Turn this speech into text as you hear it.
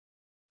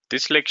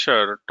This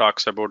lecture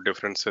talks about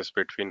differences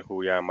between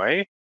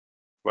whoami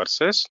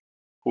versus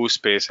who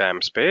space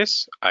am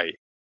space I.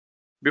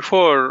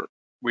 Before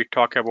we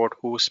talk about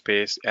who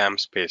space am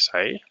space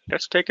I,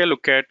 let's take a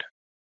look at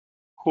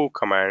who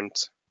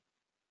commands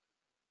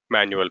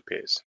manual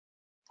page.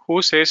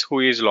 Who says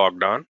who is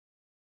logged on?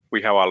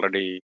 We have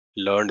already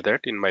learned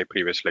that in my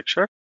previous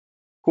lecture.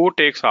 Who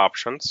takes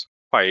options,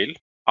 file,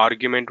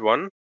 argument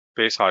 1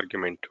 space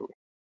argument 2.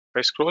 If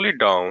I scroll it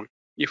down,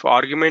 if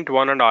argument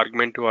 1 and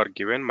argument 2 are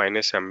given,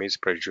 minus m is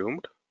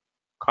presumed.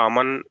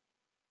 Common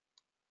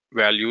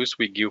values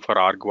we give for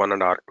arg1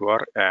 and arg2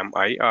 are am,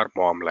 I or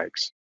mom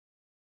likes.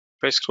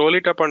 If I scroll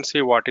it up and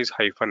see what is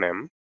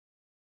 -m,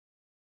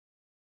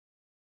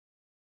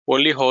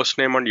 only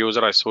hostname and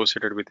user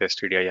associated with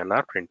stdin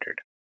are printed.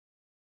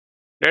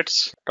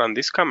 Let's run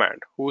this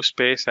command, who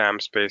space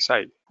am space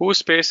I. Who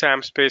space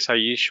am space I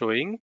is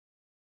showing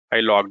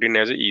I logged in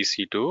as a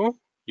EC2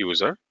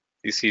 user.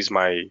 This is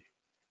my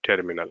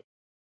terminal.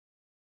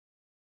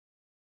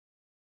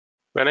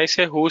 When I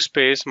say who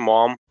space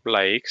mom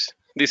likes,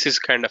 this is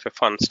kind of a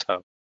fun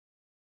stuff.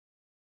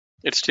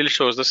 It still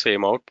shows the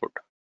same output.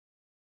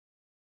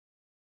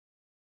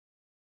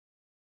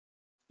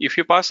 If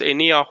you pass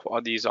any of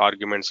these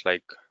arguments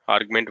like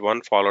argument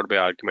 1 followed by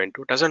argument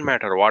 2, doesn't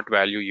matter what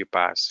value you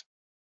pass,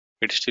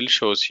 it still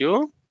shows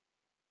you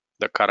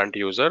the current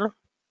user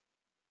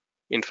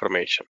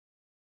information.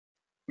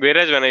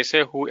 Whereas when I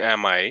say who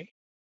am I,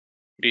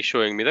 it is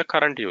showing me the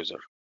current user.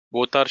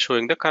 Both are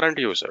showing the current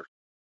user.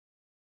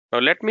 Now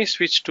let me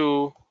switch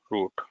to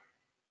root.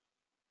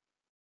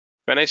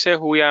 When I say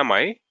who am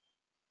I,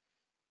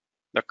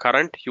 the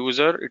current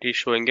user it is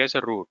showing as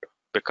a root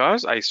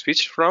because I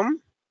switched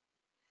from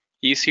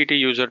ECT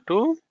user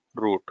to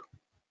root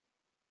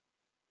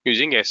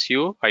using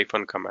su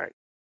 - command.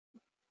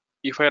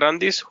 If I run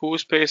this who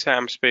space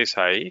am space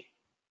I,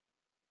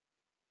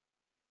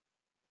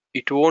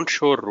 it won't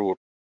show root.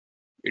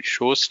 It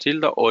shows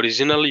still the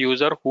original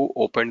user who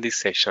opened this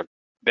session.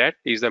 That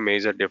is the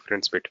major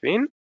difference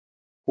between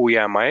who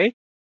am I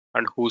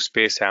and who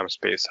space am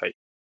space I.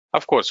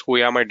 Of course, who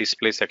am I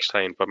displays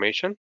extra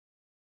information,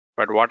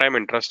 but what I'm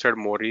interested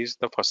more is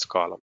the first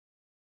column.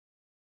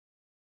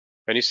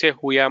 When you say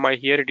who am I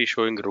here, it is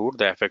showing root,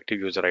 the effective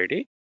user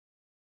ID.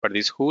 But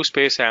this who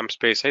space am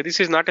space I, this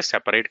is not a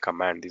separate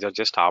command. These are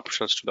just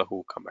options to the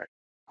who command.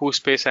 Who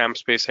space am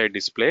space I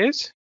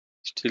displays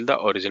still the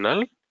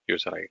original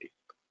user ID.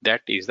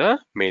 That is the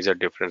major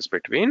difference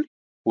between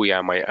who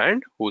am I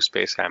and who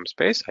space am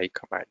space I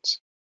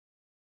commands.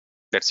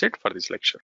 That's it for this lecture.